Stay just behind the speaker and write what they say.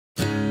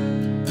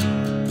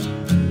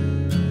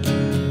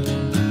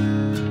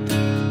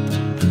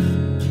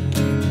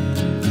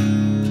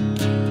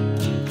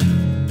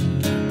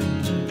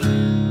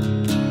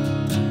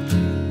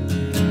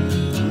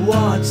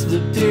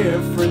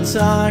difference?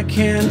 I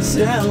can't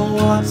tell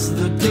what's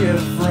the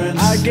difference.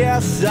 I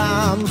guess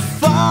I'm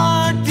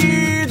fucked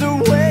either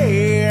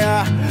way,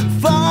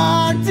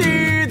 fucked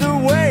either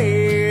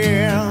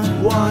way.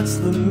 What's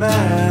the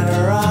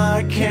matter?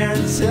 I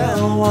can't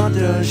tell, what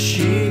does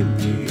she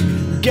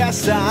mean?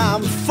 Guess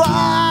I'm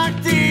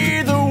fucked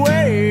either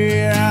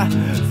way,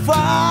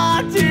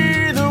 fucked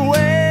either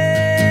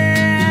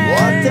way.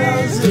 What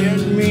does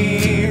it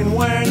mean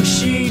when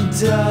she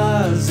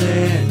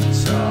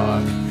doesn't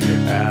talk?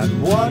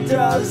 And what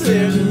does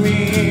it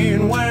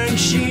mean when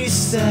she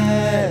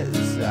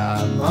says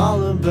I'm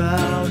all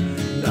about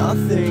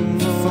nothing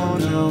for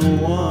no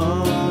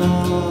one?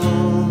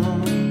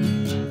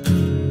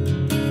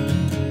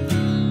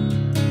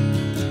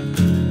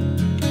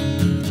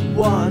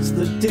 What's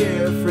the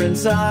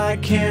difference? I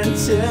can't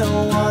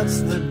tell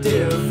what's the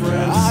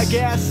difference. I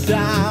guess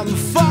I'm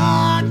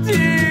fucked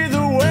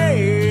either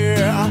way,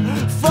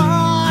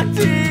 fucked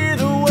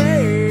either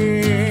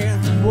way.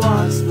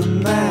 What's the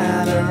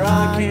matter?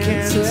 I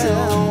can't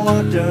tell,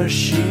 what does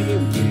she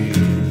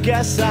mean?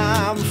 Guess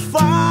I'm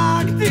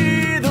fucked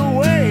either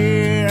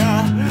way,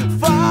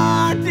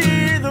 fucked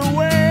either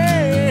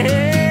way.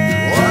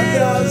 What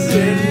does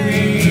it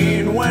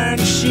mean when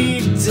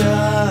she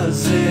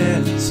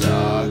doesn't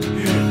talk?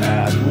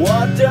 And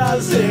what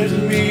does it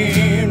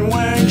mean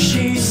when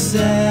she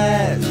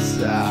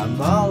says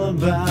I'm all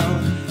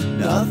about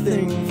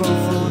nothing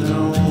for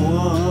no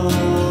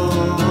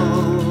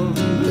one?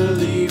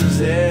 Believes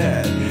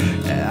it,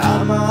 and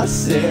I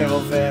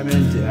myself am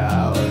in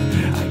doubt.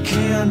 I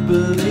can't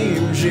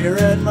believe she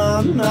read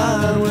my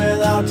mind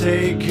without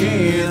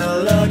taking a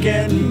look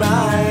at mine.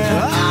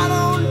 I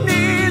don't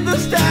need the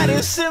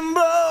status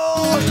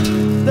symbol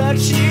that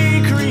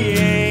she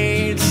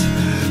creates.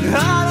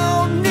 I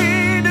don't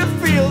need to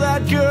feel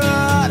that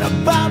good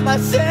about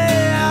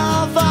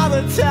myself all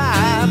the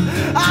time.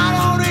 I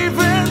don't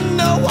even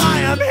know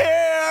why I'm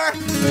here,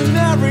 and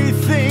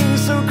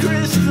everything's so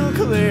crystal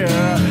clear.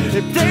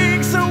 It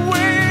takes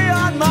away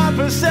on my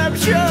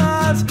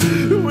perceptions.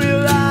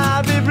 Will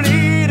I be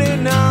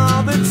bleeding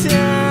all the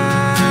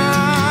time?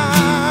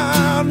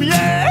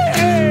 Yeah.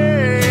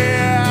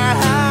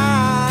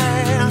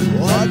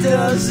 What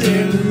does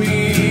it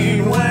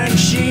mean when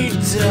she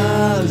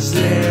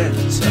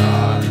doesn't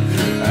talk?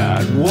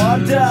 And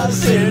what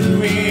does it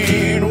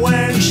mean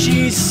when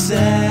she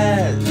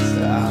says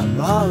I'm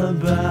all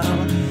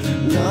about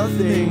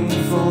nothing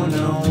for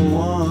no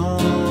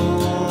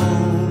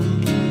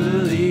one?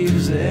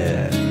 Believes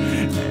it,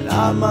 and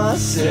I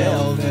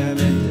myself am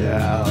in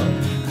doubt. I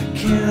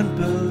can't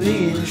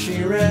believe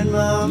she read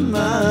my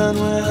mind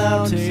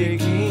without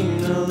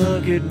taking a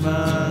look at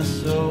my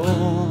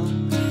soul.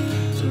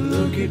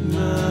 Look at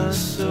my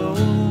soul.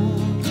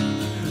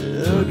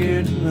 Look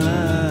at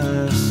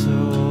my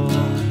soul.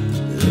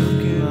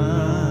 Look at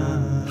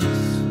my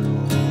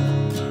soul.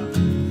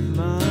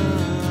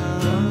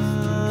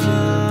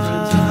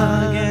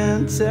 I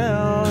can't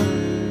tell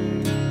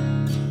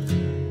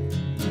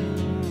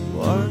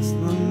what's